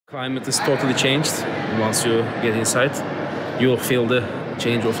Climate is totally changed. Once you get inside, you'll feel the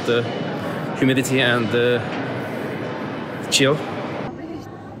change of the humidity and the chill.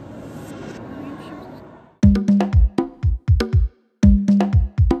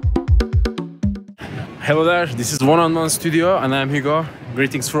 Hello there, this is One-on-One Studio and I'm Hugo.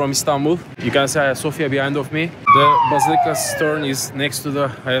 Greetings from Istanbul. You can see Hagia Sophia behind of me. The Basilica Cistern is next to the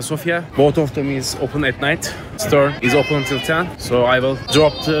Hagia Sophia. Both of them is open at night. Cistern is open until 10. So I will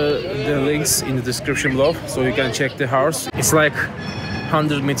drop the links in the description below so you can check the house. It's like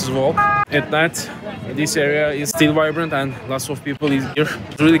 100 meters walk. At night, this area is still vibrant and lots of people is here.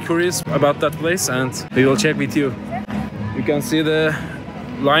 Really curious about that place and we will check with you. You can see the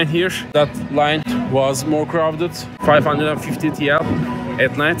line here. That line was more crowded, 550 TL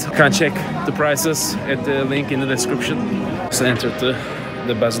at night. You can check the prices at the link in the description. Just entered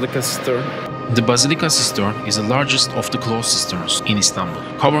the Basilica Cistern. The Basilica Cistern is the largest of the closed cisterns in Istanbul,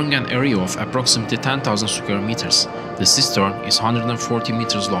 covering an area of approximately 10,000 square meters. The cistern is 140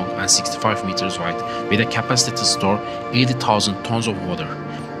 meters long and 65 meters wide, with a capacity to store 80,000 tons of water.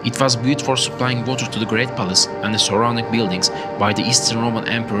 It was built for supplying water to the Great Palace and the surrounding buildings by the Eastern Roman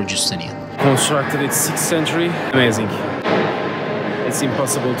Emperor Justinian. Constructed in 6th century. Amazing. It's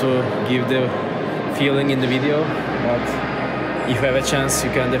impossible to give the feeling in the video, but if you have a chance,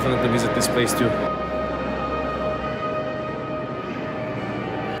 you can definitely visit this place too.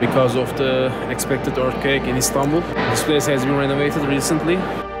 Because of the expected earthquake in Istanbul, this place has been renovated recently.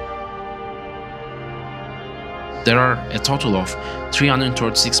 There are a total of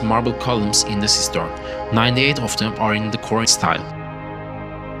 336 marble columns in the cistern. 98 of them are in the Korean style.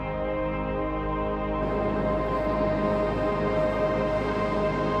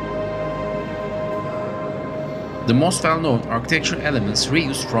 The most well-known architectural elements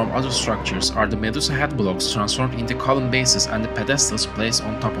reused from other structures are the Medusa head blocks transformed into column bases and the pedestals placed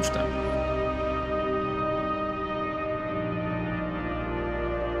on top of them.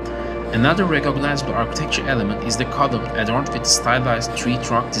 Another recognizable architecture element is the column adorned with a stylized tree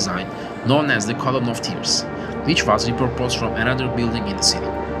trunk design known as the Column of Tears, which was repurposed from another building in the city.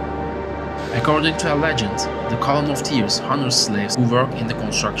 According to a legend, the Column of Tears honors slaves who worked in the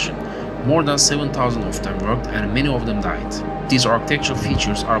construction. More than 7,000 of them worked and many of them died. These architectural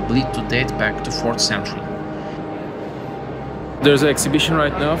features are believed to date back to 4th century. There's an exhibition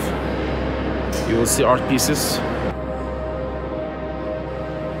right now. You will see art pieces.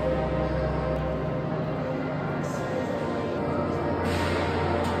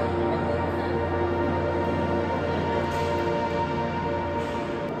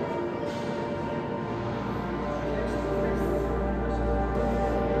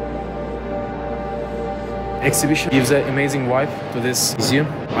 Exhibition gives an amazing vibe to this museum.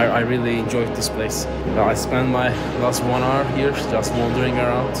 I really enjoyed this place. I spent my last 1 hour here just wandering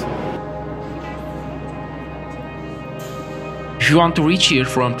around. If you want to reach here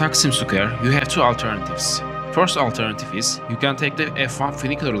from Taksim Square, you have two alternatives. First alternative is you can take the F1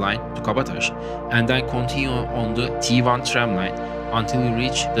 funicular line to Kabataş and then continue on the T1 tram line until you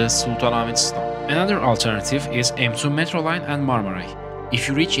reach the Sultanahmet stop. Another alternative is M2 metro line and Marmaray. If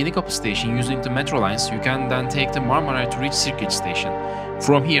you reach Yenikapı station using the metro lines, you can then take the Marmaray to reach Sirkeci station.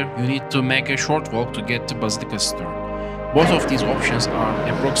 From here, you need to make a short walk to get to Basilica Cistern. Both of these options are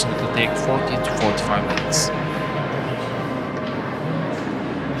approximately take 40 to 45 minutes.